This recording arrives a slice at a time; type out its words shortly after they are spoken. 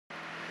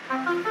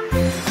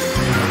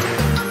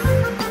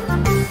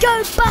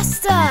Go,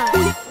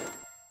 Buster!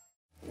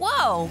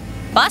 Whoa!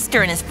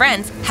 Buster and his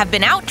friends have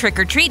been out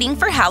trick-or-treating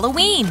for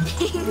Halloween.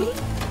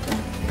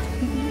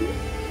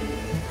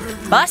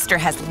 Buster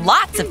has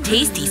lots of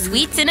tasty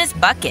sweets in his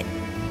bucket.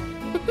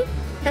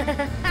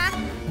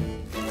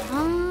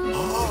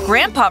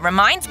 Grandpa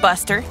reminds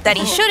Buster that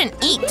he shouldn't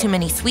eat too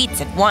many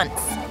sweets at once.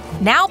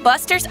 Now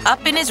Buster's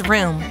up in his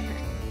room.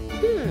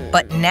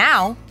 But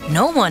now,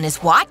 no one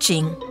is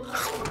watching.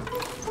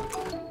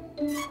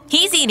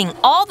 He's eating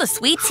all the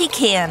sweets he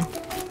can.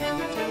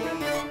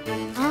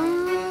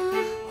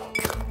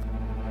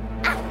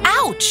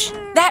 Ouch!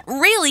 That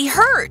really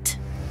hurt!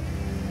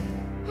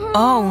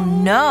 Oh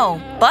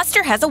no!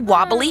 Buster has a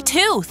wobbly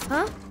tooth!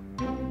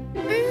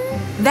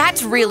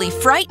 That's really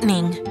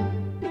frightening.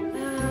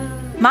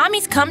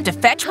 Mommy's come to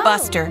fetch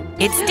Buster.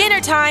 It's dinner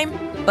time,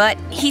 but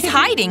he's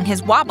hiding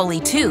his wobbly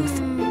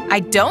tooth. I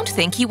don't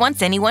think he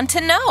wants anyone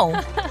to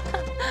know.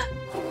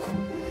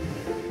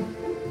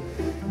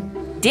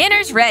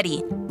 Dinner's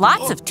ready.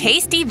 Lots of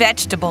tasty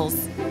vegetables.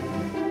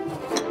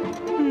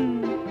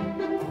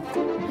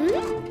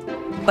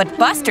 But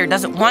Buster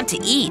doesn't want to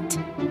eat.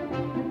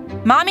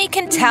 Mommy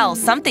can tell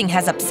something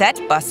has upset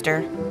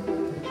Buster.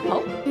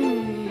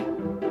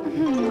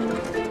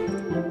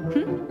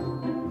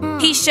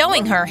 He's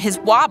showing her his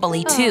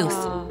wobbly tooth.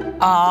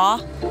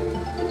 Aw.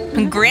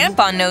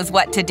 Grandpa knows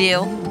what to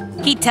do.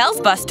 He tells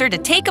Buster to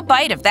take a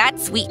bite of that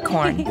sweet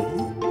corn.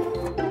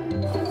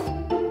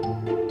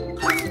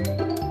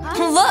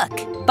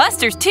 Look!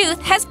 Buster's tooth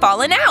has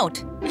fallen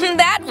out.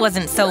 That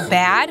wasn't so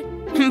bad.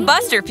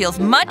 Buster feels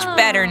much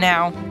better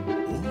now.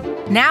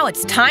 Now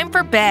it's time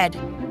for bed.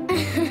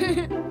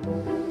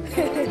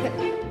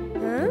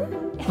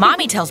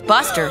 Mommy tells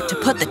Buster to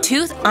put the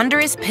tooth under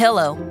his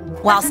pillow.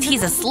 Whilst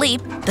he's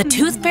asleep, the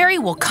tooth fairy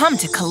will come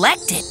to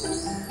collect it.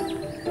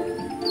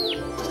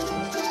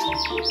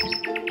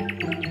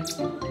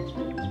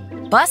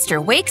 Buster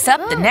wakes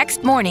up the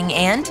next morning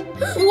and…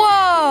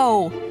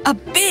 Whoa! A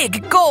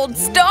big gold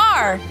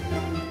star!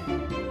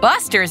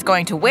 Buster is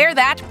going to wear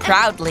that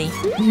proudly.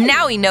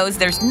 Now he knows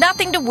there's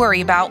nothing to worry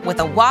about with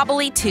a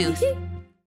wobbly tooth.